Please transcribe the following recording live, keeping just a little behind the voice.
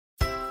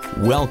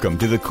Welcome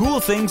to the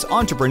Cool Things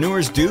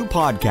Entrepreneurs Do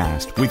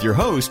podcast with your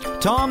host,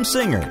 Tom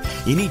Singer.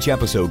 In each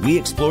episode, we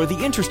explore the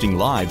interesting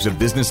lives of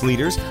business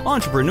leaders,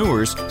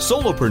 entrepreneurs,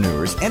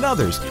 solopreneurs, and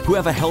others who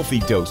have a healthy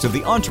dose of the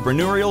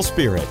entrepreneurial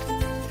spirit.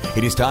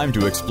 It is time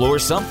to explore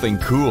something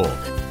cool.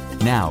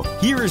 Now,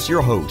 here is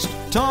your host,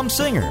 Tom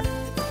Singer.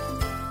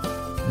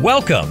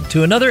 Welcome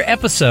to another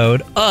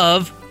episode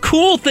of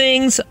Cool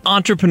Things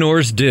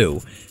Entrepreneurs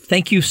Do.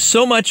 Thank you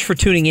so much for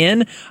tuning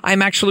in.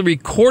 I'm actually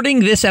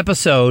recording this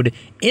episode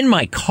in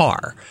my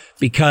car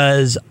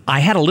because I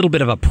had a little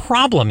bit of a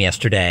problem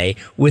yesterday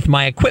with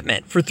my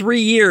equipment. For 3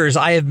 years,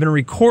 I have been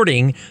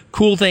recording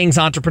Cool Things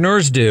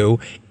Entrepreneurs Do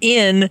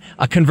in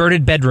a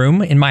converted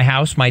bedroom in my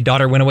house. My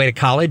daughter went away to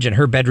college and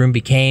her bedroom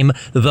became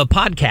the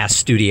podcast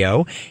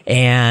studio.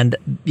 And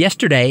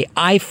yesterday,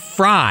 I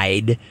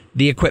fried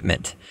the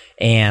equipment.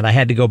 And I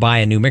had to go buy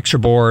a new mixer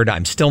board.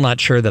 I'm still not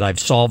sure that I've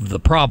solved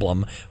the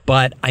problem,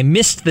 but I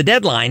missed the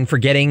deadline for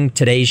getting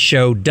today's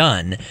show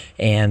done.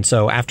 And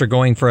so after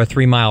going for a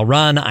 3-mile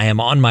run, I am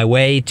on my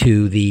way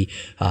to the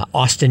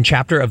Austin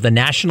chapter of the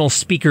National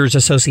Speakers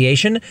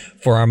Association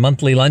for our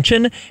monthly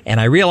luncheon. And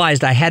I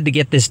realized I had to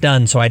get this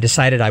done, so I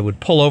decided I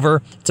would pull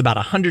over. It's about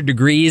 100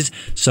 degrees,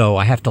 so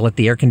I have to let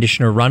the air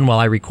conditioner run while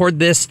I record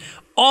this.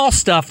 All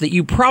stuff that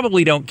you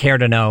probably don't care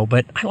to know,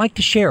 but I like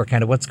to share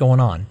kind of what's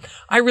going on.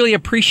 I really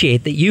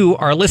appreciate that you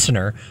are a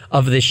listener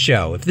of this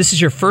show. If this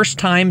is your first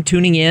time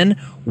tuning in,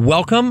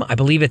 welcome. I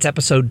believe it's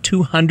episode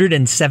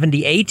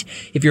 278.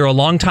 If you're a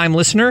longtime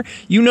listener,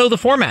 you know the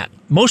format.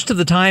 Most of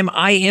the time,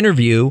 I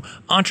interview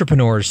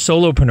entrepreneurs,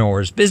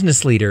 solopreneurs,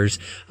 business leaders,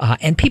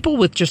 and people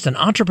with just an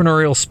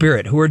entrepreneurial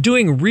spirit who are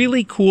doing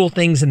really cool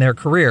things in their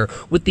career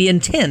with the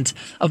intent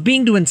of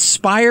being to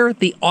inspire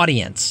the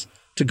audience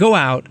to go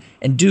out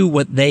and do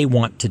what they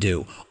want to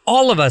do.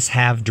 All of us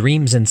have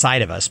dreams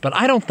inside of us, but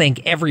I don't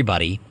think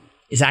everybody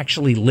is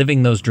actually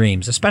living those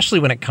dreams, especially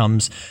when it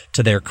comes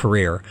to their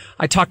career.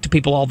 I talk to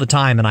people all the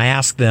time and I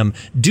ask them,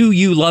 do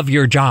you love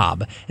your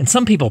job? And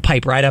some people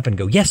pipe right up and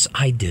go, yes,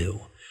 I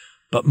do.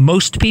 But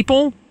most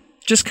people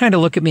just kind of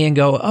look at me and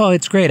go, oh,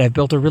 it's great. I've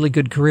built a really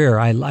good career.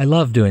 I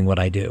love doing what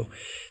I do.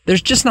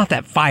 There's just not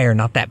that fire,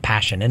 not that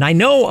passion. And I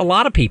know a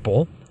lot of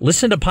people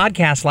listen to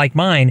podcasts like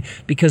mine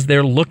because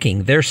they're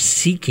looking, they're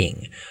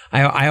seeking.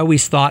 I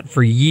always thought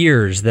for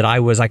years that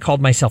I called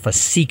myself a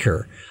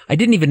seeker. I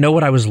didn't even know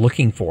what I was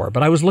looking for,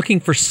 but I was looking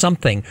for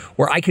something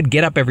where I could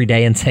get up every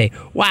day and say,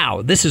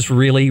 wow, this is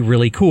really,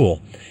 really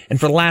cool.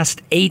 And for the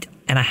last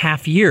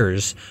 8.5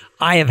 years,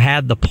 I have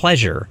had the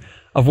pleasure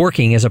of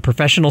working as a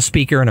professional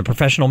speaker and a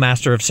professional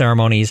master of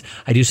ceremonies.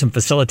 I do some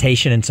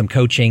facilitation and some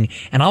coaching.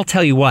 And I'll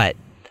tell you what,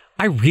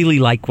 I really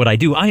like what I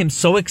do. I am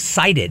so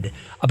excited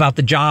about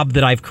the job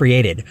that I've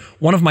created.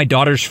 One of my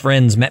daughter's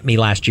friends met me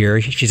last year.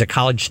 She's a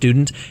college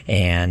student,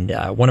 and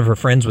one of her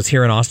friends was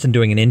here in Austin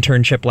doing an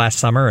internship last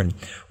summer, and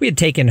we had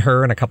taken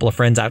her and a couple of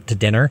friends out to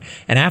dinner.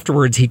 And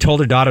afterwards, he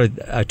told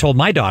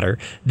my daughter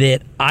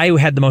that I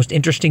had the most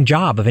interesting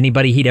job of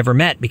anybody he'd ever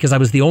met because I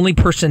was the only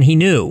person he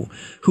knew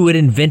who had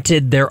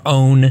invented their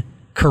own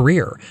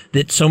career.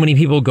 That so many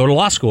people go to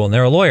law school and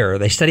they're a lawyer, or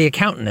they study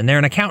accountant and they're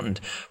an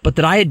accountant, but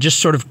that I had just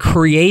sort of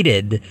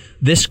created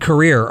this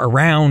career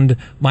around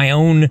my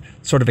own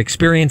sort of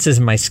experiences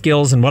and my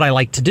skills and what I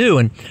like to do.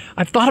 And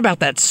I've thought about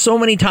that so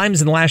many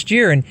times in the last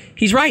year, and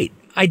he's right.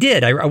 I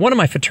did. One of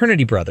my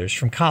fraternity brothers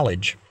from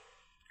college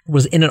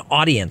was in an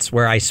audience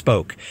where I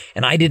spoke,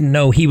 and I didn't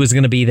know he was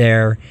going to be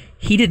there.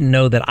 He didn't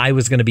know that I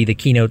was going to be the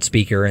keynote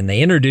speaker, and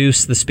they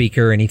introduced the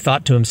speaker, and he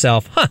thought to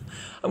himself, I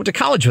went to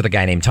college with a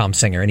guy named Tom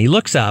Singer. And he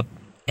looks up,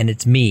 and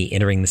it's me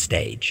entering the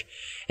stage.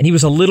 And he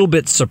was a little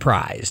bit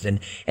surprised, and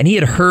he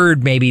had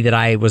heard maybe that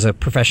I was a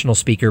professional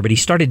speaker, but he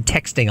started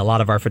texting a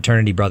lot of our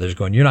fraternity brothers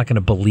going, you're not going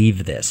to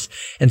believe this.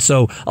 And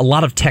so a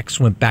lot of texts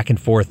went back and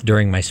forth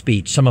during my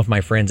speech. Some of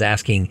my friends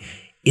asking,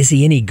 is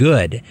he any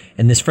good?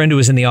 And this friend who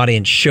was in the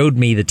audience showed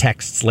me the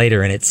texts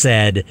later, and it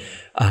said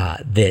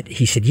that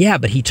he said, yeah,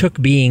 but he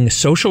took being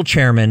social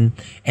chairman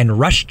and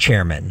rush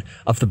chairman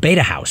of the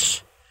Beta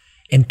House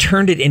and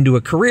turned it into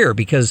a career,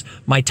 because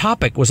my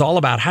topic was all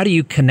about how do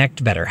you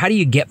connect better? How do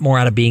you get more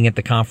out of being at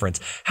the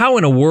conference? How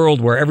in a world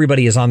where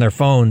everybody is on their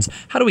phones,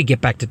 how do we get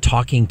back to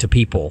talking to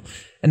people?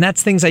 And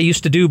that's things I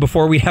used to do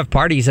before we'd have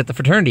parties at the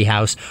fraternity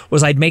house,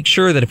 was I'd make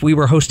sure that if we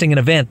were hosting an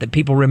event that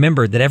people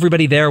remembered that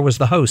everybody there was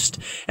the host.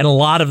 And a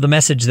lot of the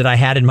message that I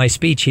had in my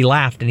speech, he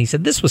laughed and he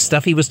said, this was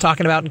stuff he was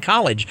talking about in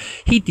college.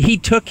 He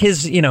took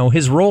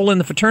his role in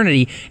the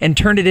fraternity and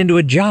turned it into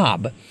a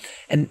job.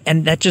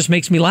 And that just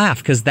makes me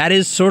laugh, because that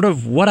is sort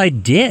of what I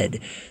did.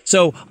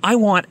 So I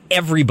want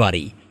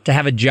everybody to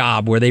have a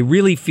job where they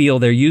really feel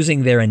they're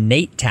using their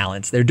innate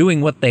talents, they're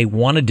doing what they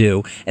want to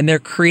do, and they're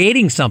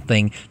creating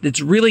something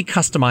that's really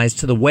customized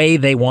to the way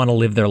they want to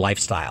live their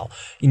lifestyle.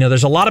 You know,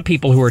 there's a lot of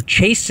people who are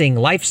chasing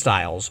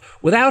lifestyles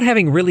without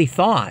having really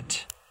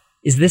thought,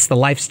 is this the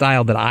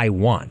lifestyle that I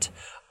want?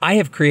 I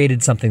have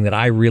created something that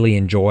I really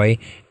enjoy,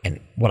 and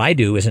what I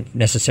do isn't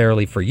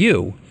necessarily for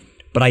you,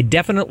 But I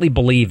definitely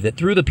believe that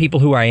through the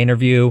people who I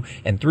interview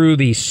and through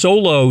the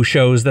solo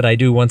shows that I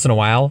do once in a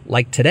while,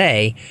 like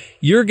today,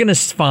 you're going to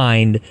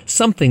find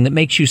something that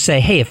makes you say,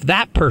 hey, if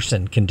that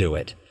person can do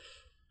it,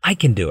 I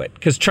can do it.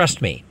 Because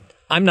trust me,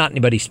 I'm not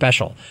anybody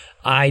special.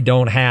 I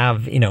don't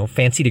have,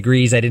 fancy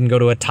degrees. I didn't go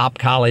to a top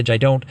college. I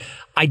don't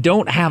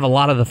have a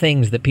lot of the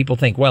things that people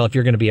think, well, if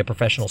you're going to be a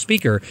professional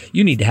speaker,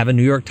 you need to have a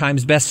New York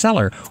Times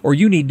bestseller or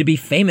you need to be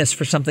famous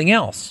for something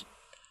else.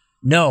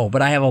 No,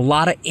 but I have a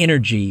lot of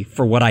energy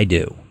for what I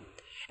do.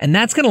 And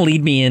that's going to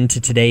lead me into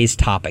today's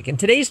topic. And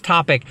today's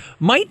topic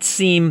might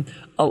seem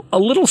a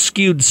little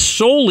skewed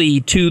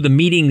solely to the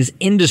meetings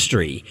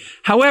industry.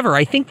 However,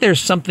 I think there's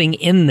something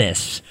in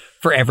this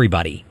for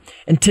everybody.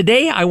 And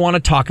today I want to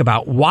talk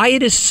about why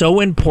it is so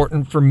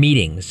important for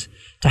meetings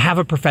to have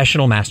a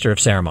professional master of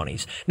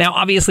ceremonies. Now,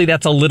 obviously,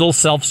 that's a little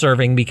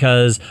self-serving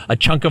because a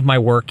chunk of my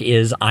work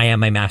is I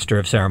am a master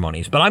of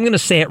ceremonies. But I'm going to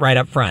say it right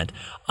up front.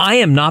 I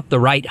am not the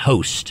right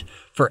host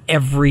for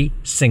every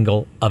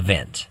single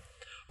event.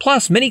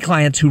 Plus, many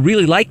clients who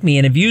really like me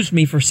and have used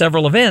me for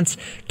several events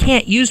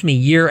can't use me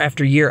year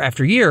after year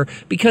after year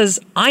because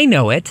I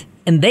know it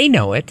and they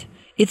know it.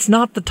 It's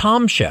not the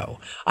Tom Show.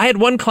 I had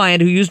one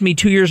client who used me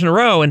 2 years in a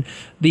row, and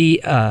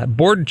the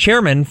board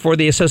chairman for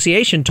the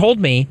association told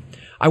me,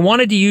 I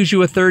wanted to use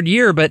you a third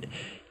year, but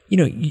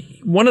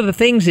one of the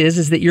things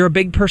is that you're a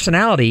big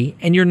personality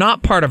and you're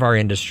not part of our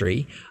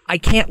industry. I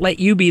can't let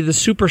you be the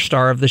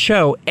superstar of the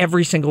show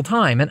every single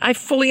time. And I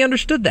fully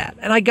understood that.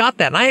 And I got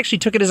that. And I actually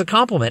took it as a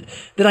compliment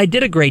that I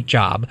did a great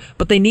job,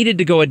 but they needed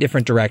to go a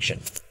different direction.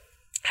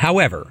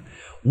 However,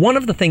 one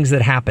of the things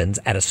that happens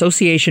at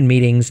association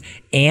meetings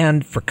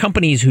and for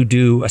companies who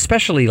do,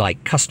 especially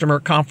like customer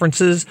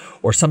conferences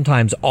or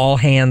sometimes all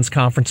hands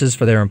conferences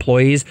for their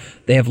employees,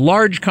 they have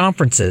large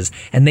conferences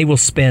and they will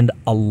spend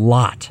a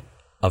lot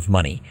of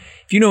money.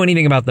 If you know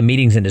anything about the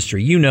meetings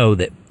industry, you know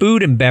that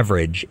food and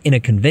beverage in a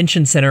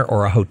convention center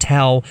or a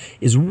hotel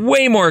is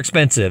way more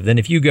expensive than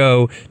if you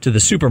go to the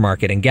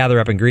supermarket and gather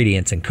up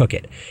ingredients and cook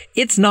it.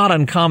 It's not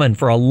uncommon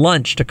for a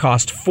lunch to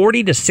cost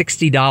 $40 to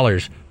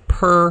 $60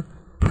 per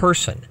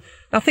person.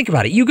 Now think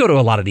about it. You go to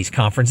a lot of these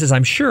conferences,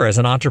 I'm sure, as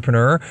an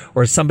entrepreneur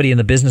or as somebody in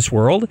the business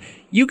world.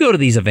 You go to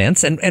these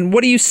events and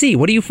what do you see?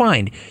 What do you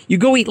find? You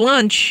go eat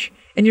lunch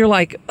and you're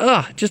like,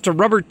 just a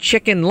rubber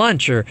chicken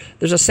lunch, or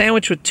there's a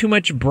sandwich with too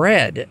much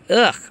bread,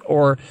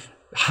 or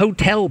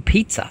hotel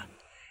pizza.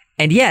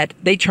 And yet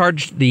they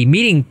charge the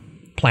meeting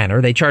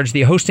planner, they charge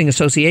the hosting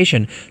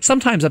association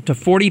sometimes up to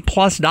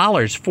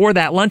 $40+ for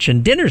that lunch,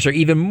 and dinners are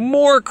even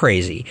more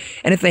crazy.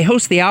 And if they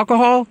host the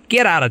alcohol,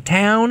 get out of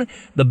town,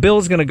 the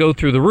bill's going to go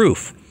through the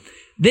roof.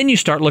 Then you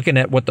start looking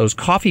at what those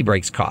coffee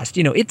breaks cost.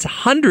 It's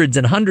hundreds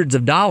and hundreds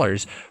of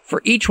dollars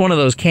for each one of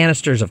those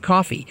canisters of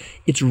coffee.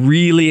 It's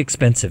really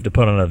expensive to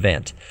put on an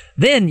event.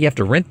 Then you have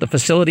to rent the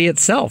facility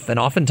itself, and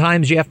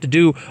oftentimes you have to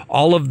do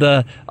all of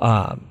the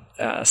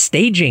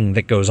staging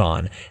that goes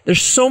on.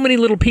 There's so many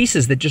little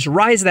pieces that just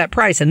rise that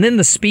price. And then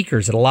the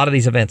speakers at a lot of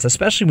these events,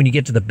 especially when you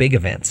get to the big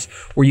events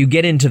where you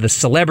get into the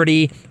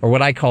celebrity or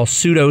what I call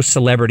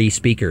pseudo-celebrity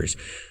speakers.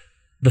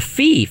 The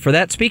fee for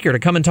that speaker to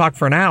come and talk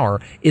for an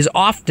hour is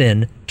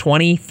often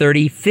 $20,000,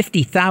 $30,000,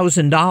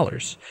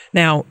 $50,000.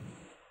 Now,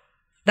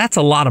 that's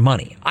a lot of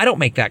money. I don't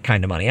make that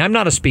kind of money. I'm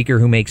not a speaker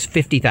who makes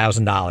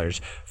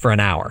 $50,000 for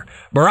an hour.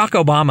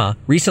 Barack Obama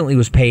recently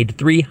was paid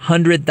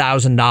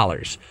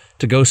 $300,000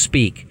 to go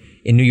speak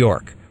in New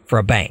York for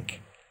a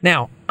bank.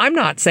 Now, I'm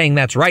not saying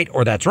that's right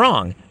or that's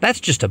wrong.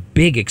 That's just a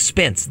big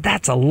expense.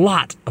 That's a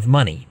lot of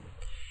money.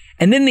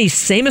 And then these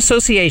same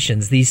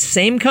associations, these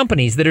same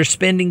companies that are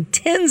spending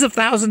tens of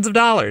thousands of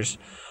dollars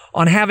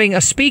on having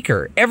a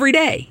speaker every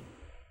day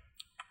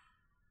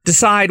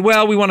decide,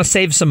 well, we want to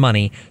save some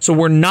money, so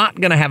we're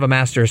not going to have a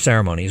master of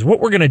ceremonies. What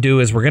we're going to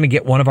do is we're going to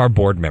get one of our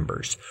board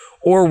members,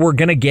 or we're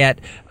going to get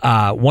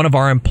one of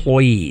our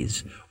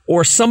employees,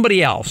 or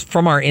somebody else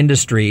from our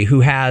industry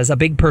who has a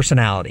big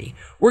personality.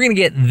 We're going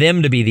to get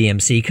them to be the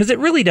MC because it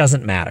really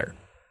doesn't matter.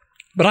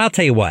 But I'll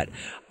tell you what,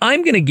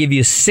 I'm going to give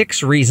you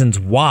 6 reasons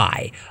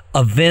why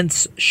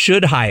events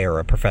should hire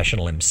a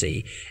professional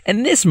MC.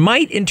 And this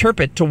might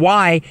interpret to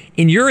why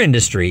in your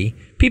industry,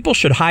 people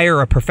should hire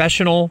a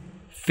professional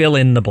fill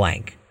in the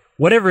blank,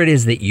 whatever it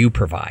is that you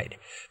provide.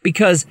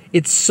 Because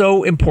it's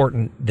so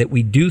important that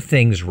we do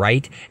things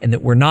right and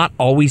that we're not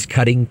always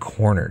cutting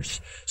corners.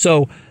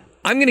 So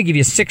I'm going to give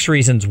you 6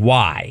 reasons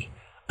why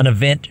an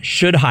event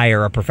should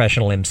hire a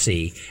professional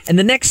MC. And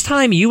the next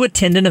time you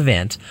attend an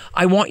event,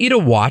 I want you to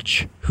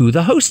watch who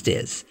the host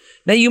is.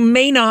 Now, you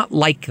may not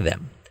like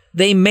them.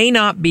 They may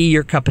not be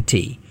your cup of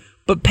tea.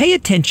 But pay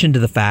attention to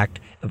the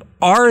fact of,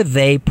 are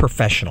they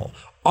professional?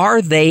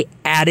 Are they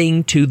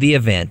adding to the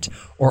event?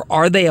 Or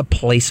are they a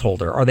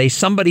placeholder? Are they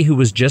somebody who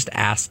was just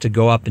asked to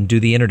go up and do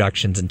the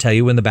introductions and tell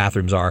you when the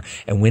bathrooms are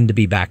and when to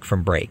be back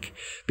from break?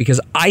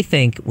 Because I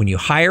think when you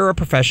hire a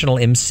professional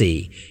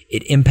MC,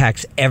 it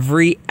impacts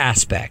every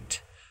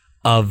aspect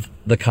of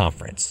the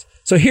conference.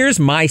 So here's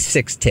my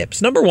 6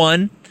 tips. Number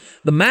 1,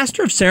 The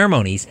master of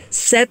ceremonies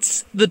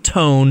sets the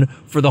tone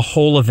for the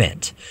whole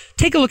event.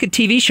 Take a look at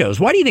TV shows.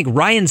 Why do you think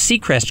Ryan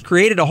Seacrest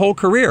created a whole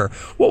career?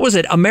 What was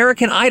it?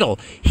 American Idol.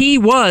 He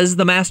was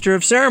the master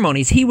of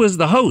ceremonies. He was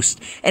the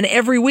host. And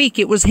every week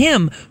it was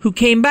him who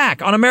came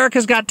back. On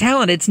America's Got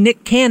Talent, it's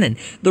Nick Cannon.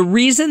 The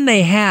reason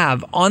they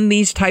have on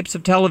these types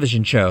of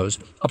television shows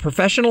a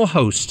professional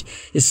host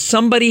is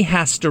somebody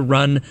has to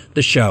run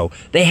the show.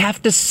 They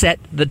have to set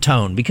the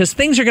tone because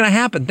things are going to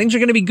happen. Things are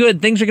going to be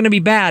good. Things are going to be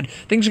bad.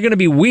 Things are going to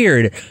be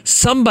weird.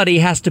 Somebody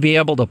has to be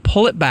able to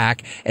pull it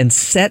back and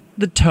set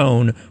the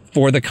tone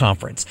for the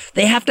conference.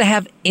 They have to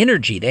have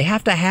energy. They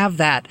have to have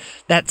that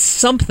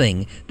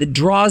something that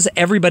draws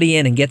everybody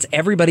in and gets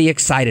everybody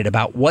excited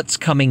about what's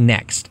coming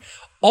next.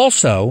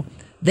 Also,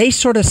 they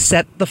sort of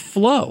set the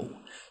flow.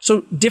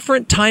 So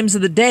different times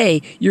of the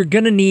day, you're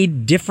going to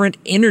need different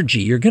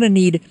energy. You're going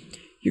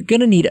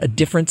to need a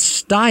different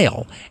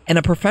style. And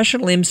a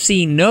professional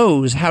MC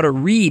knows how to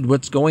read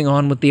what's going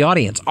on with the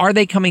audience. Are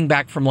they coming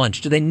back from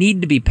lunch? Do they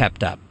need to be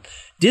pepped up?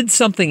 Did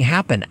something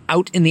happen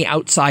out in the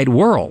outside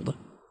world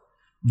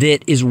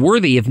that is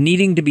worthy of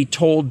needing to be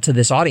told to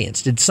this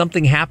audience? Did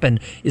something happen?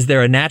 Is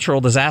there a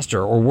natural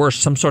disaster or worse,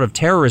 some sort of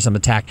terrorism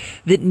attack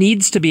that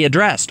needs to be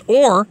addressed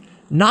or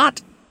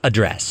not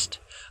addressed?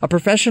 A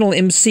professional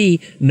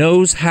MC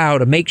knows how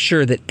to make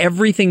sure that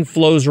everything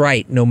flows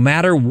right no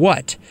matter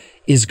what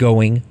is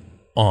going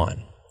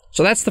on.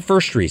 So that's the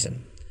first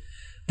reason.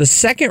 The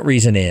second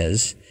reason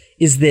is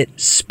that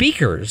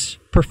speakers,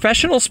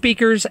 professional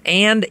speakers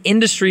and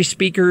industry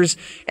speakers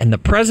and the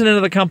president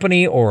of the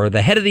company or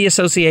the head of the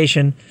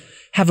association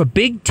have a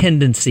big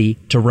tendency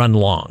to run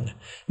long.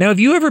 Now, have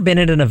you ever been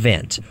at an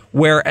event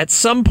where at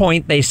some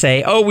point they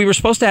say, oh, we were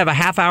supposed to have a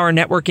half-hour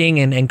networking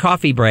and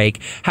coffee break.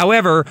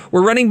 However,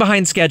 we're running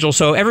behind schedule,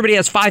 so everybody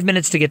has 5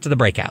 minutes to get to the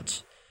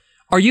breakouts.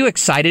 Are you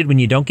excited when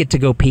you don't get to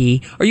go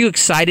pee? Are you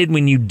excited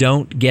when you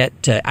don't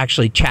get to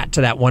actually chat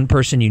to that one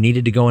person you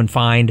needed to go and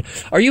find?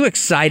 Are you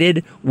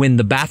excited when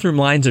the bathroom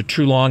lines are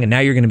too long and now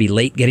you're going to be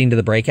late getting to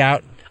the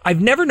breakout?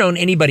 I've never known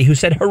anybody who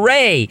said,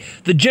 hooray,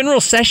 the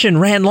general session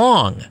ran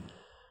long.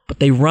 But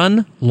they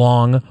run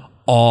long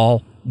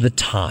all the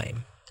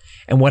time.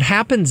 And what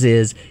happens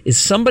is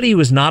somebody who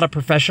is not a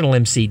professional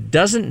MC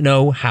doesn't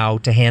know how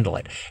to handle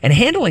it. And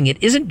handling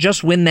it isn't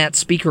just when that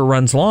speaker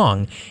runs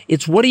long.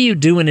 It's what do you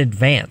do in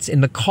advance,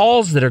 in the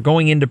calls that are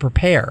going in to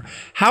prepare?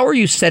 How are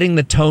you setting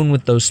the tone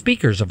with those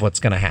speakers of what's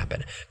going to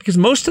happen? Because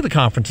most of the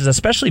conferences,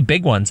 especially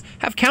big ones,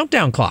 have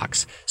countdown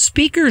clocks.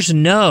 Speakers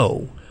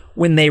know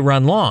when they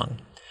run long.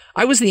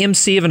 I was the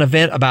MC of an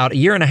event about a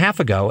year and a half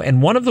ago,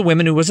 and one of the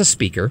women who was a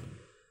speaker,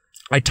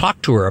 I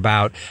talked to her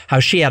about how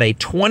she had a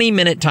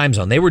 20-minute time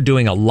zone. They were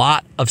doing a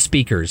lot of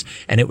speakers,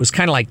 and it was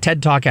kind of like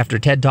TED Talk after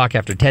TED Talk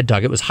after TED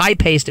Talk. It was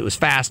high-paced. It was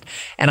fast.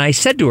 And I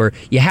said to her,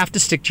 you have to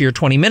stick to your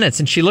 20 minutes.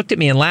 And she looked at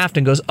me and laughed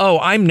and goes, oh,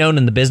 I'm known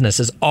in the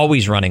business as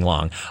always running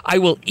long. I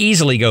will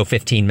easily go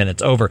 15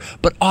 minutes over,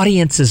 but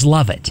audiences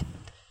love it.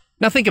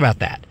 Now think about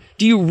that.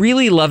 Do you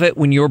really love it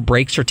when your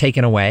breaks are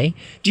taken away?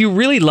 Do you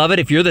really love it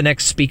if you're the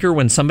next speaker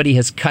when somebody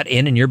has cut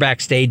in and you're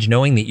backstage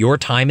knowing that your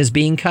time is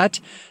being cut?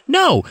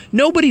 No,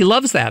 nobody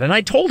loves that. And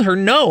I told her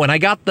no, and I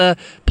got the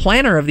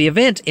planner of the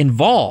event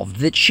involved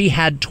that she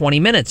had 20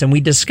 minutes, and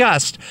we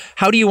discussed,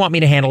 how do you want me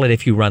to handle it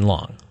if you run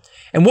long?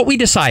 And what we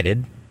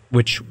decided,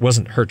 which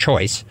wasn't her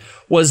choice,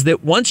 was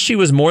that once she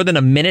was more than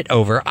a minute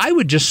over, I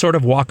would just sort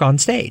of walk on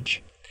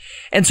stage.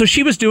 And so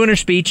she was doing her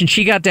speech and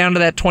she got down to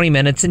that 20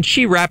 minutes and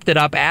she wrapped it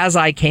up as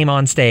I came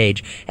on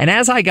stage. And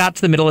as I got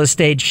to the middle of the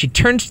stage, she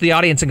turns to the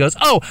audience and goes,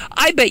 oh,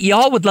 I bet you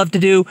all would love to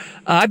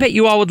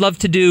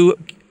do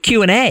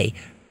Q&A.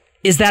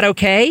 Is that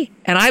okay?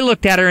 And I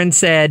looked at her and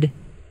said,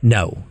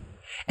 no.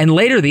 And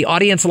later the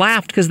audience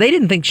laughed because they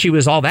didn't think she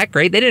was all that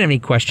great. They didn't have any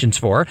questions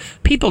for her.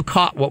 People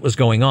caught what was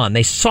going on.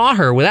 They saw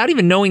her without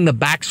even knowing the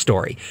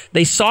backstory.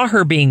 They saw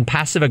her being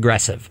passive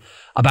aggressive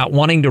about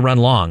wanting to run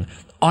long.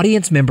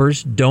 Audience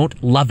members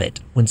don't love it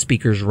when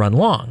speakers run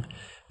long.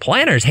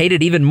 Planners hate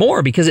it even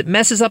more because it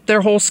messes up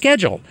their whole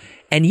schedule.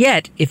 And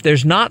yet, if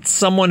there's not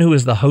someone who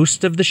is the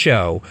host of the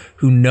show,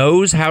 who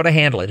knows how to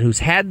handle it,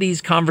 who's had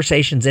these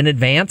conversations in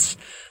advance,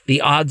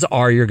 the odds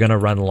are you're going to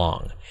run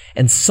long.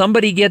 And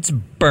somebody gets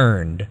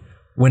burned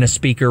when a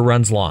speaker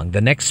runs long.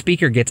 The next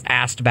speaker gets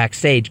asked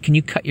backstage, can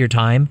you cut your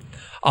time?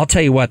 I'll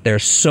tell you what,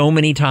 there's so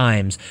many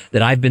times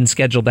that I've been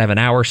scheduled to have an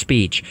hour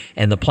speech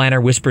and the planner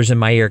whispers in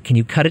my ear, can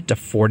you cut it to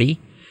 40?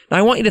 Now,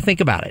 I want you to think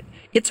about it.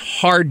 It's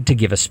hard to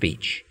give a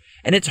speech.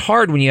 And it's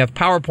hard when you have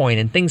PowerPoint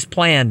and things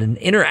planned and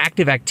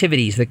interactive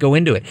activities that go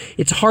into it.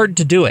 It's hard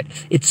to do it.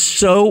 It's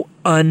so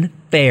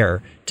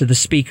unfair to the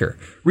speaker.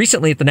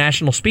 Recently at the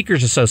National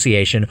Speakers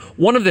Association,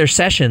 one of their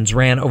sessions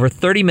ran over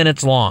 30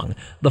 minutes long.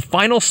 The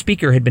final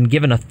speaker had been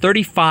given a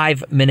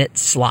 35-minute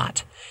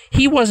slot.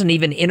 He wasn't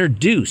even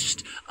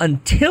introduced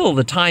until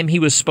the time he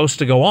was supposed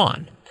to go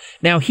on.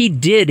 Now, he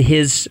did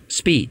his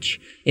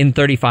speech in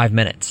 35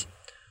 minutes,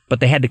 but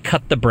they had to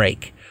cut the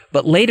break.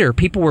 But later,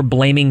 people were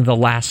blaming the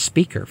last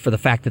speaker for the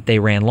fact that they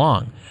ran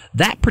long.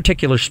 That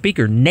particular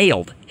speaker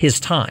nailed his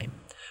time.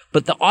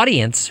 But the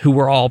audience, who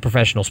were all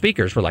professional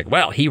speakers, were like,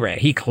 well,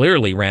 he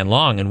clearly ran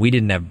long and we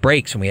didn't have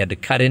breaks and we had to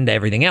cut into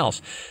everything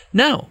else.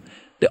 No,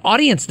 the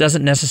audience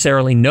doesn't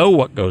necessarily know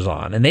what goes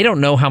on, and they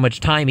don't know how much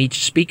time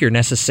each speaker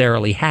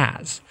necessarily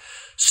has.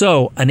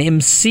 So an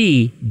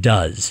MC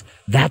does.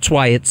 That's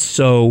why it's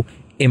so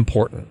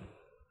important.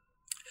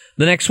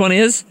 The next one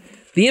is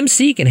the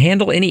MC can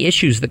handle any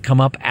issues that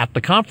come up at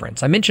the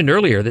conference. I mentioned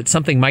earlier that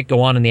something might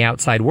go on in the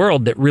outside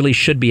world that really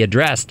should be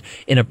addressed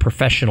in a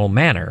professional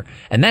manner,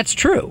 and that's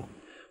true.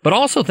 But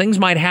also things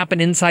might happen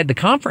inside the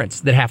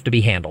conference that have to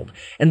be handled.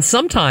 And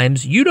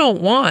sometimes you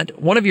don't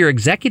want one of your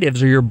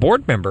executives or your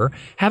board member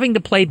having to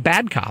play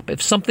bad cop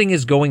if something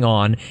is going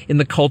on in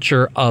the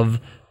culture of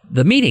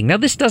the meeting. Now,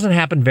 this doesn't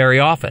happen very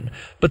often,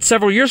 but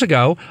several years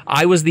ago,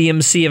 I was the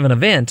MC of an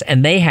event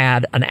and they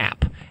had an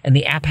app. And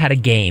the app had a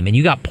game, and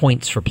you got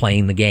points for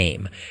playing the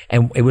game.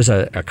 And it was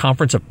a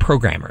conference of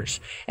programmers.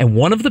 And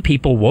one of the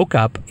people woke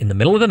up in the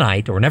middle of the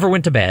night or never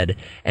went to bed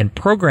and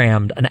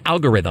programmed an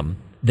algorithm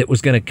that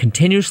was going to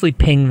continuously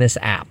ping this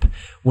app.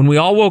 When we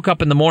all woke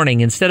up in the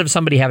morning, instead of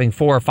somebody having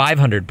 400 or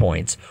 500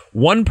 points,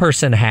 one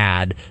person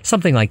had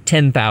something like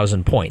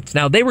 10,000 points.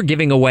 Now, they were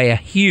giving away a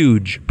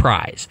huge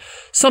prize,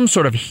 some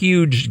sort of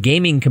huge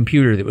gaming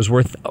computer that was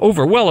worth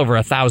well over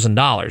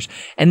 $1,000.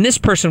 And this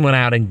person went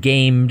out and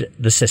gamed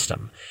the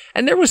system.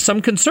 And there was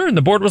some concern.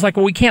 The board was like,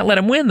 well, we can't let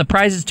him win. The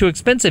prize is too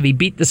expensive. He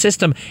beat the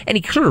system, and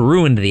he sort of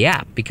ruined the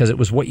app because it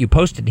was what you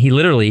posted. He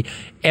literally,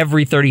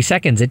 every 30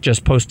 seconds, it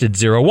just posted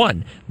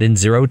 01, then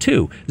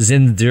 02,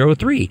 then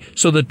 03.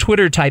 So the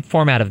Twitter-type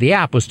format of the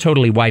app was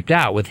totally wiped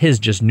out with his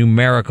just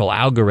numerical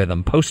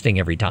algorithm posting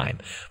every time.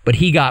 But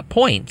he got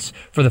points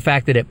for the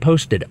fact that it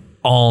posted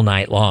all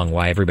night long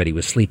while everybody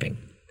was sleeping.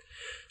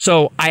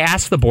 So I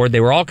asked the board.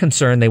 They were all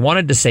concerned. They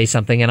wanted to say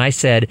something, and I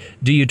said,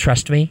 do you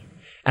trust me?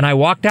 And I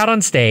walked out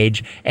on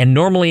stage, and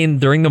normally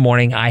during the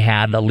morning, I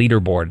had a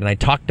leaderboard, and I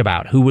talked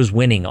about who was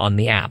winning on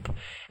the app.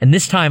 And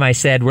this time I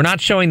said, we're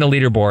not showing the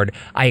leaderboard.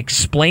 I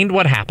explained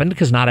what happened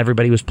because not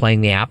everybody was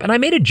playing the app, and I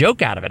made a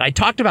joke out of it. I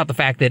talked about the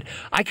fact that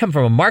I come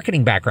from a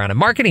marketing background, and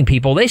marketing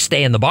people, they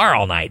stay in the bar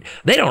all night.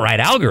 They don't write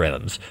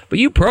algorithms. But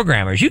you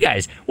programmers, you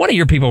guys, one of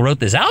your people wrote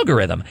this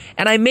algorithm.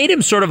 And I made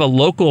him sort of a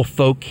local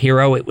folk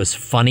hero. It was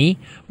funny,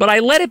 but I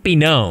let it be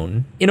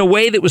known in a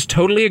way that was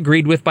totally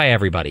agreed with by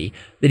everybody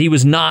that he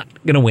was not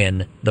going to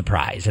win the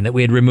prize and that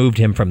we had removed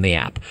him from the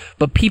app.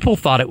 But people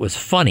thought it was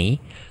funny.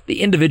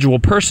 The individual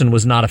person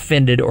was not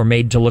offended or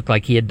made to look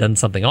like he had done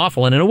something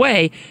awful. And in a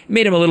way, it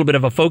made him a little bit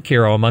of a folk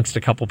hero amongst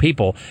a couple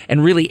people.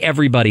 And really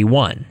everybody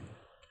won.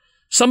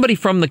 Somebody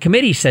from the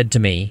committee said to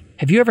me,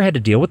 have you ever had to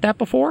deal with that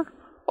before?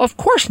 Of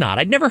course not.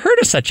 I'd never heard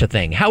of such a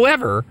thing.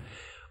 However,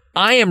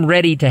 I am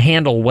ready to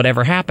handle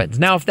whatever happens.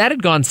 Now, if that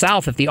had gone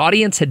south, if the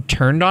audience had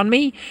turned on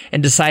me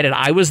and decided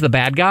I was the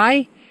bad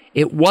guy,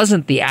 it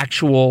wasn't the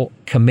actual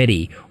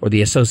committee or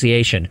the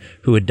association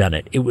who had done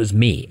it. It was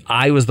me.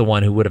 I was the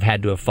one who would have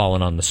had to have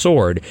fallen on the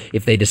sword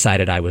if they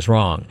decided I was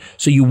wrong.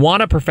 So you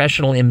want a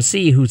professional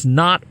MC who's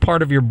not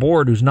part of your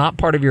board, who's not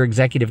part of your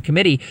executive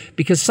committee,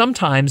 because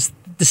sometimes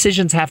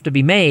decisions have to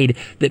be made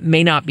that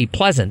may not be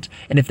pleasant.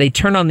 And if they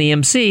turn on the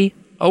MC,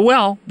 oh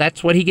well,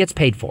 that's what he gets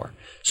paid for.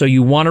 So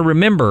you want to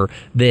remember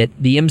that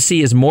the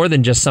MC is more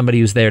than just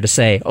somebody who's there to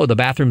say, oh, the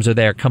bathrooms are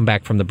there, come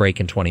back from the break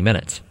in 20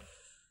 minutes.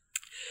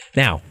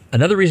 Now,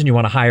 another reason you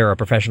want to hire a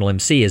professional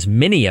MC is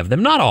many of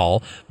them, not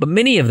all, but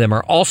many of them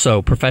are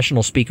also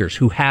professional speakers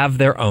who have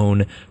their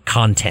own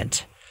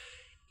content.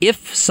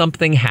 If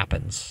something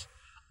happens,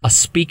 a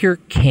speaker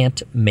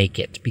can't make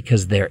it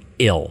because they're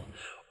ill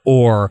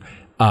or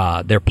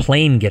their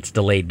plane gets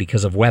delayed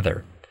because of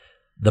weather,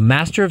 the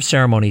master of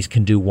ceremonies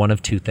can do one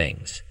of two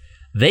things.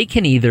 They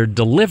can either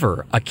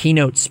deliver a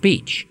keynote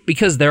speech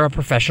because they're a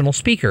professional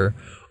speaker,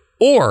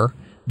 or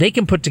they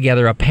can put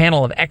together a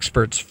panel of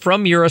experts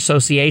from your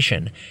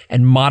association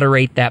and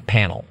moderate that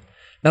panel.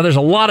 Now, there's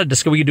a lot of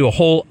discussion. We could do a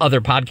whole other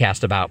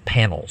podcast about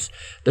panels.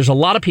 There's a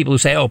lot of people who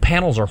say, oh,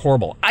 panels are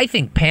horrible. I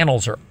think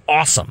panels are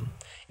awesome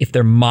if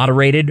they're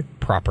moderated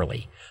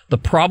properly. The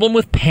problem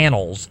with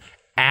panels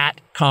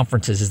at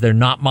conferences is they're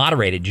not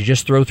moderated. You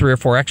just throw 3 or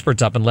 4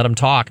 experts up and let them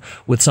talk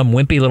with some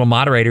wimpy little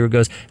moderator who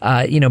goes,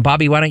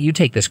 Bobby, why don't you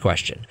take this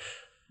question?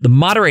 The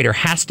moderator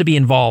has to be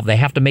involved. They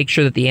have to make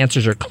sure that the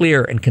answers are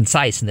clear and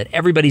concise and that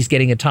everybody's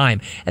getting a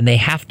time, and they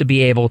have to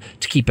be able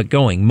to keep it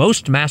going.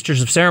 Most masters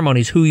of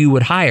ceremonies who you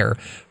would hire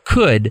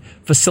could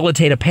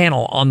facilitate a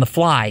panel on the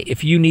fly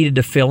if you needed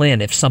to fill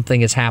in if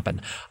something has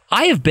happened.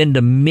 I have been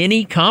to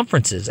many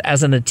conferences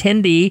as an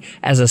attendee,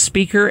 as a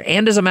speaker,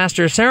 and as a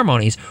master of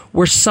ceremonies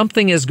where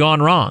something has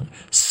gone wrong.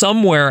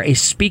 Somewhere a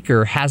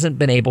speaker hasn't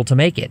been able to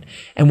make it.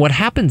 And what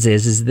happens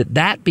is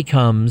that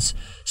becomes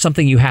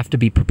something you have to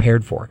be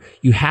prepared for.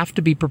 You have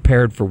to be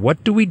prepared for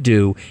what do we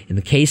do in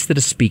the case that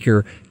a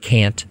speaker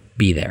can't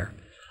be there.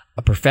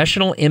 A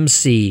professional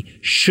MC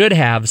should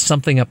have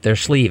something up their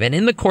sleeve. And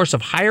in the course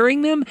of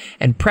hiring them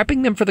and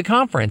prepping them for the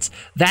conference,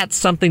 that's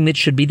something that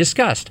should be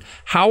discussed.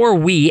 How are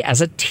we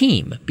as a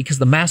team? Because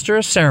the master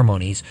of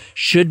ceremonies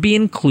should be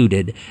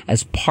included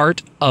as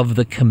part of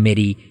the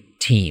committee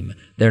team.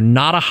 They're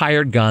not a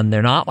hired gun.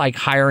 They're not like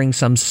hiring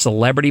some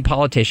celebrity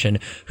politician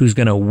who's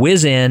going to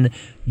whiz in,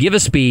 give a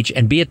speech,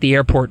 and be at the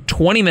airport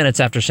 20 minutes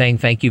after saying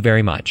thank you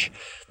very much.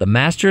 The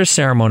Master of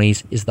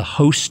Ceremonies is the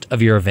host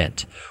of your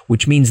event,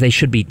 which means they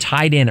should be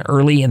tied in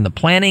early in the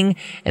planning,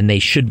 and they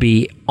should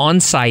be on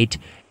site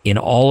in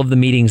all of the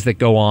meetings that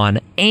go on,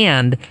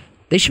 and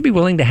they should be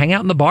willing to hang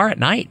out in the bar at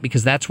night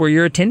because that's where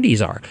your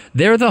attendees are.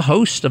 They're the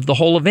host of the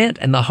whole event,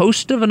 and the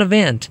host of an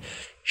event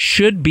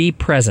should be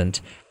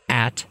present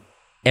at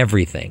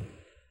everything.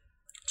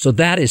 So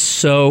that is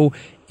so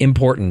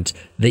important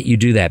that you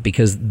do that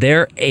because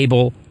they're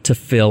able to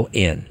fill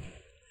in.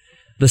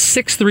 The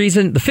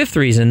fifth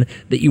reason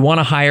that you want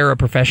to hire a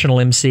professional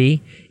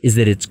MC is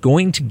that it's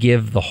going to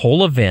give the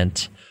whole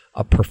event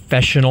a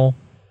professional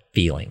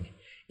feeling.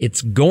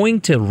 It's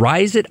going to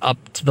rise it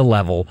up to the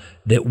level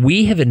that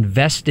we have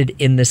invested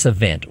in this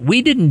event.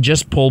 We didn't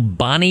just pull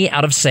Bonnie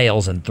out of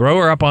sales and throw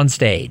her up on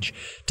stage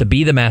to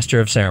be the Master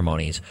of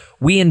Ceremonies.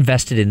 We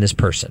invested in this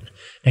person.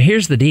 Now,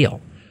 here's the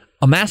deal.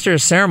 A Master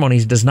of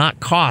Ceremonies does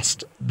not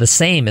cost the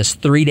same as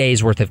 3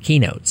 days worth of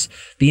keynotes.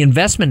 The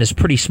investment is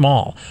pretty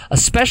small,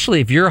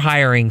 especially if you're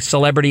hiring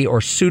celebrity or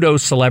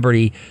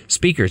pseudo-celebrity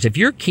speakers. If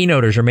your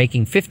keynoters are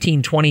making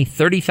 $15,000, $20,000,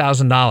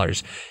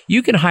 $30,000,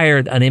 you can hire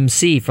an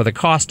MC for the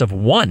cost of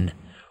one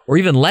or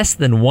even less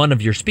than one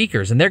of your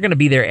speakers, and they're going to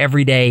be there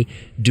every day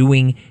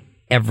doing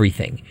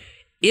everything.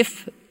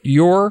 If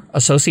your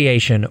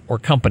association or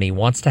company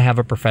wants to have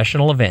a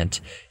professional event,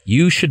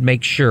 you should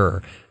make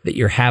sure that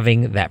you're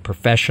having that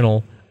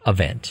professional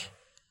event.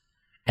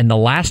 And the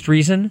last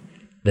reason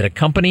that a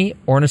company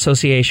or an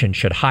association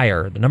should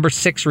hire, the number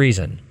 6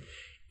 reason,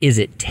 is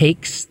it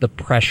takes the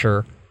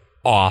pressure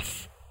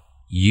off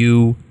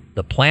you,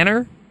 the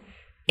planner,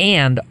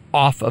 and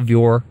off of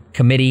your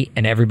committee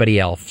and everybody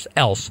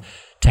else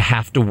to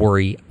have to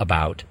worry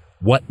about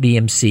what the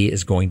MC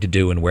is going to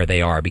do and where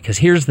they are. Because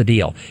here's the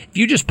deal. If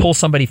you just pull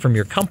somebody from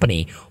your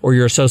company or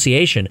your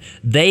association,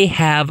 they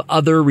have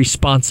other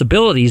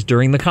responsibilities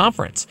during the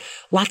conference.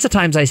 Lots of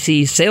times I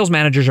see sales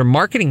managers or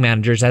marketing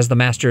managers as the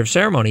Master of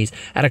Ceremonies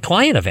at a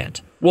client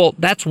event. Well,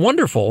 that's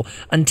wonderful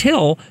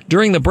until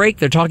during the break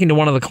they're talking to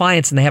one of the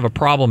clients and they have a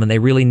problem and they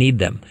really need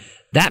them.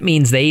 That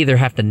means they either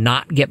have to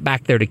not get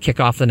back there to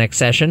kick off the next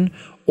session,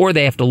 or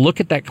they have to look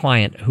at that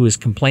client who is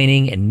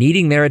complaining and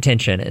needing their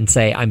attention and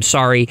say, I'm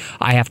sorry,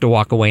 I have to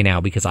walk away now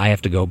because I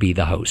have to go be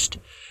the host.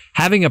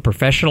 Having a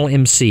professional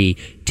MC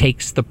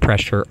takes the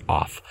pressure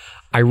off.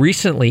 I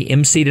recently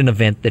emceed an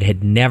event that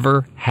had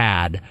never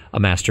had a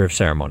Master of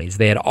Ceremonies.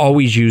 They had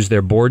always used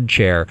their board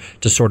chair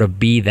to sort of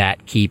be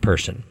that key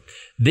person.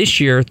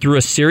 This year, through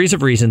a series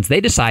of reasons,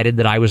 they decided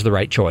that I was the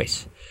right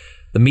choice.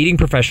 The meeting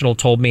professional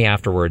told me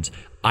afterwards,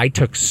 I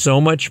took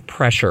so much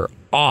pressure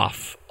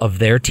off of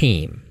their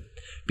team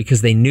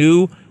because they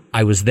knew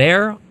I was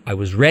there, I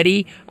was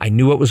ready, I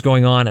knew what was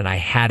going on, and I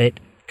had it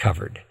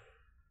covered.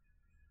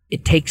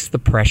 It takes the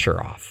pressure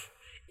off.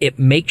 It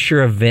makes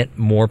your event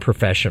more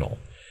professional.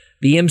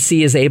 The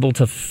MC is able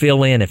to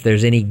fill in if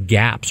there's any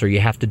gaps or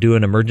you have to do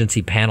an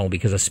emergency panel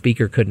because a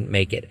speaker couldn't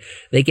make it.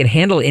 They can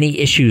handle any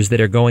issues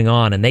that are going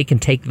on, and they can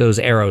take those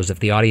arrows if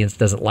the audience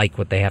doesn't like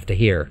what they have to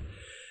hear.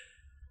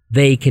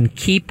 They can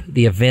keep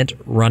the event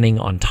running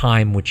on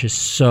time, which is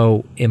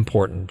so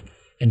important.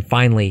 And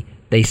finally,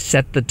 they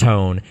set the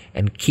tone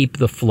and keep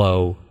the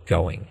flow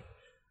going.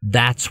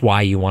 That's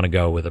why you want to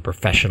go with a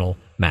professional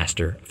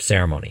Master of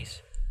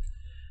Ceremonies.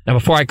 Now,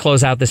 before I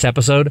close out this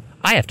episode,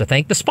 I have to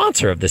thank the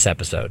sponsor of this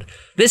episode.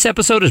 This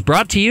episode is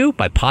brought to you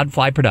by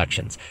Podfly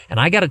Productions. And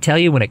I got to tell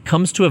you, when it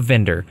comes to a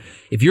vendor,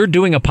 if you're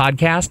doing a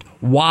podcast,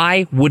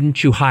 why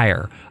wouldn't you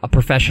hire a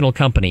professional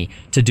company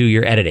to do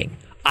your editing?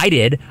 I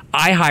did.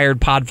 I hired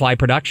Podfly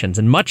Productions.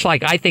 And much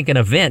like I think an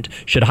event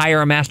should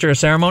hire a Master of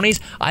Ceremonies,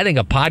 I think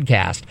a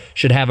podcast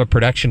should have a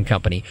production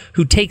company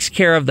who takes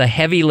care of the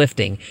heavy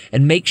lifting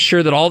and makes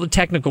sure that all the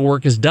technical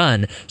work is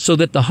done so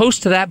that the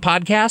host of that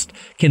podcast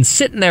can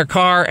sit in their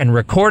car and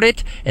record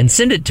it and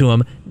send it to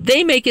them.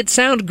 They make it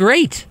sound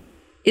great.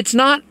 It's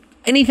not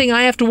anything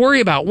I have to worry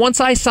about.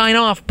 Once I sign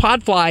off,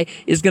 Podfly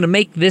is going to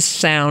make this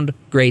sound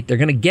great. They're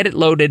going to get it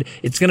loaded.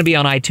 It's going to be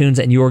on iTunes,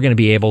 and you're going to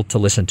be able to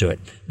listen to it.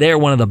 They're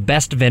one of the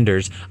best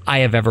vendors I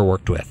have ever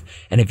worked with.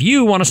 And if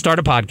you want to start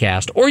a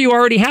podcast, or you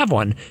already have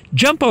one,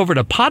 jump over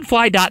to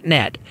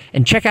podfly.net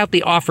and check out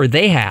the offer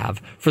they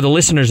have for the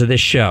listeners of this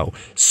show.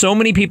 So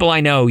many people I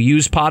know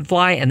use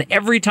Podfly, and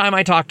every time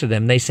I talk to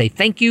them, they say,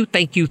 thank you,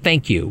 thank you,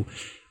 thank you.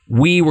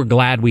 We were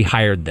glad we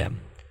hired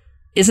them.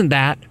 Isn't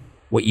that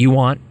what you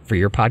want for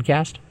your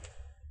podcast?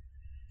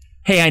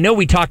 Hey, I know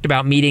we talked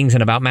about meetings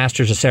and about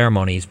Masters of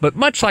Ceremonies, but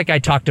much like I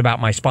talked about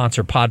my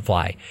sponsor,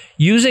 Podfly,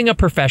 using a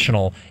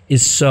professional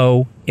is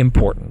so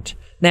important.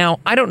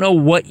 Now, I don't know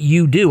what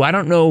you do. I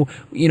don't know,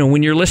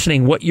 when you're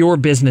listening, what your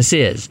business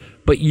is,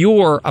 but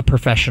you're a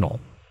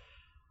professional.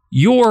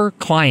 Your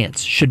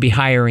clients should be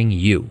hiring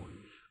you.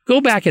 Go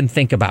back and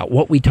think about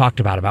what we talked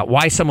about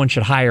why someone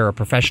should hire a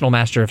professional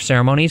Master of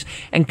Ceremonies,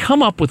 and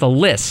come up with a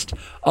list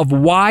of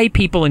why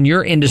people in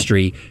your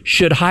industry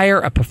should hire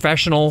a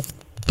professional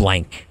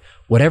blank.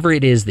 Whatever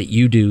it is that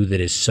you do that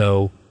is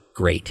so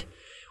great.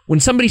 When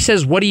somebody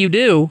says, what do you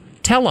do?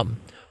 Tell them,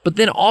 but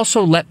then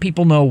also let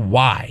people know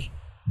why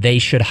they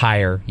should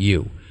hire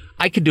you.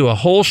 I could do a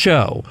whole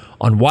show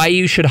on why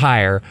you should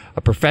hire a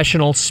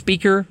professional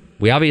speaker.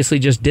 We obviously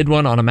just did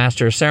one on a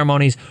master of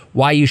ceremonies,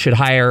 why you should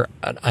hire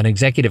an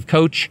executive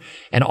coach,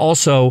 and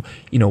also,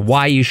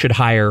 why you should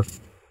hire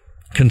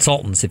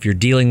consultants if you're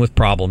dealing with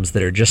problems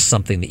that are just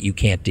something that you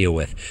can't deal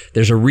with.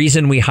 There's a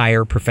reason we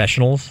hire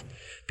professionals,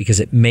 because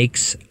it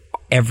makes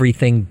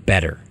everything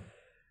better.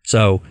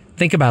 So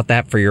think about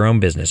that for your own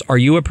business. Are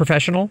you a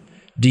professional?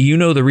 Do you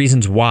know the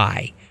reasons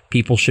why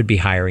people should be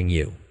hiring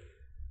you?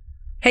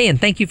 Hey, and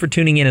thank you for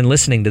tuning in and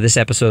listening to this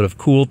episode of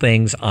Cool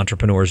Things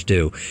Entrepreneurs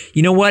Do.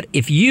 You know what?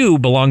 If you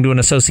belong to an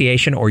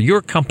association or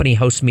your company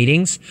hosts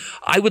meetings,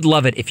 I would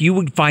love it if you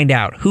would find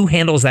out who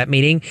handles that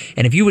meeting,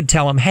 and if you would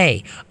tell them,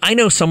 hey, I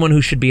know someone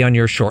who should be on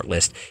your short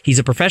list. He's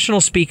a professional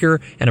speaker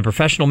and a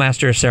professional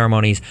master of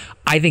ceremonies.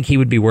 I think he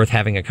would be worth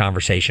having a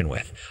conversation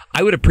with.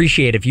 I would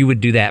appreciate if you would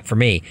do that for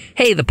me.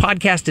 Hey, the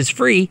podcast is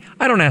free.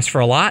 I don't ask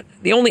for a lot.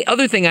 The only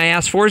other thing I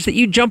ask for is that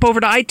you jump over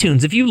to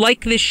iTunes. If you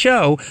like this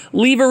show,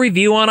 leave a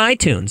review on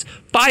iTunes.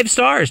 5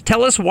 stars.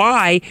 Tell us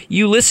why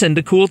you listen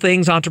to Cool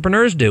Things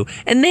Entrepreneurs Do.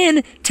 And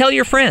then tell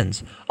your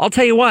friends. I'll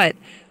tell you what,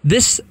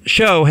 this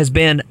show has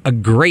been a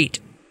great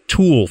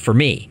tool for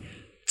me.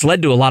 It's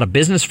led to a lot of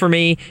business for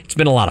me. It's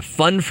been a lot of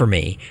fun for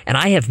me. And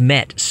I have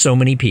met so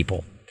many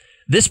people.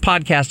 This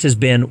podcast has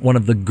been one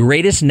of the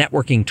greatest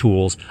networking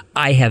tools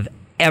I have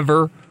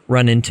ever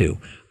run into.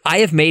 I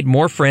have made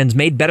more friends,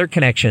 made better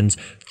connections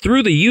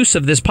through the use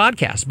of this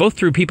podcast, both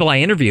through people I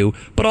interview,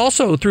 but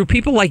also through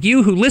people like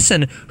you who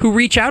listen, who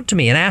reach out to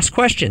me and ask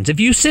questions.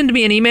 If you send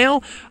me an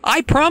email,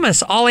 I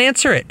promise I'll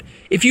answer it.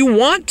 If you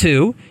want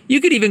to,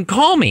 you could even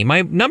call me.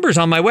 My number's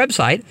on my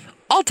website.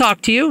 I'll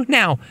talk to you.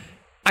 Now,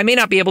 I may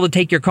not be able to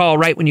take your call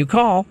right when you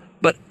call,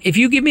 but if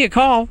you give me a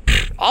call,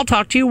 I'll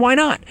talk to you. Why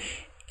not?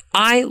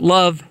 I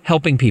love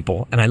helping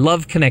people and I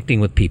love connecting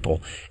with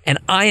people. And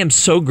I am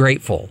so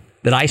grateful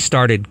that I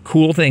started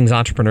Cool Things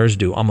Entrepreneurs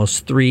Do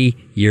almost 3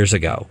 years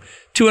ago.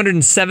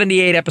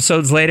 278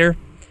 episodes later,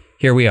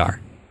 here we are.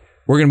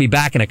 We're going to be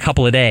back in a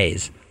couple of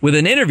days with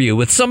an interview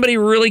with somebody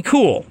really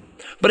cool.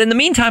 But in the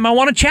meantime, I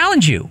want to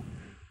challenge you.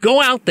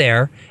 Go out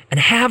there and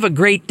have a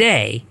great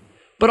day,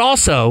 but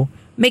also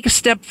make a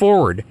step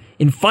forward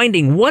in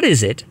finding what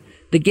is it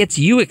that gets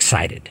you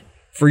excited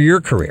for your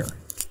career.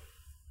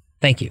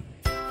 Thank you.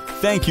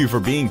 Thank you for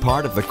being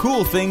part of the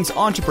Cool Things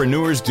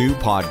Entrepreneurs Do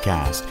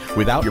podcast.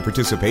 Without your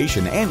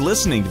participation and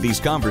listening to these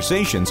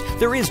conversations,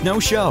 there is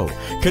no show.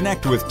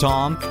 Connect with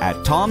Tom at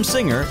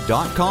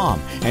tomsinger.com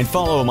and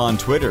follow him on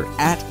Twitter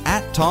at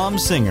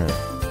 @TomSinger.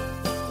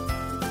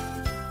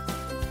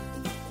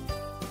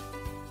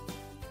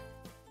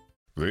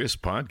 This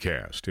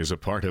podcast is a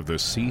part of the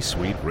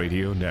C-Suite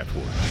Radio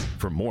Network.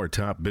 For more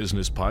top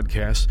business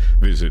podcasts,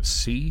 visit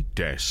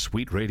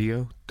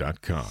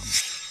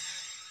c-suiteradio.com.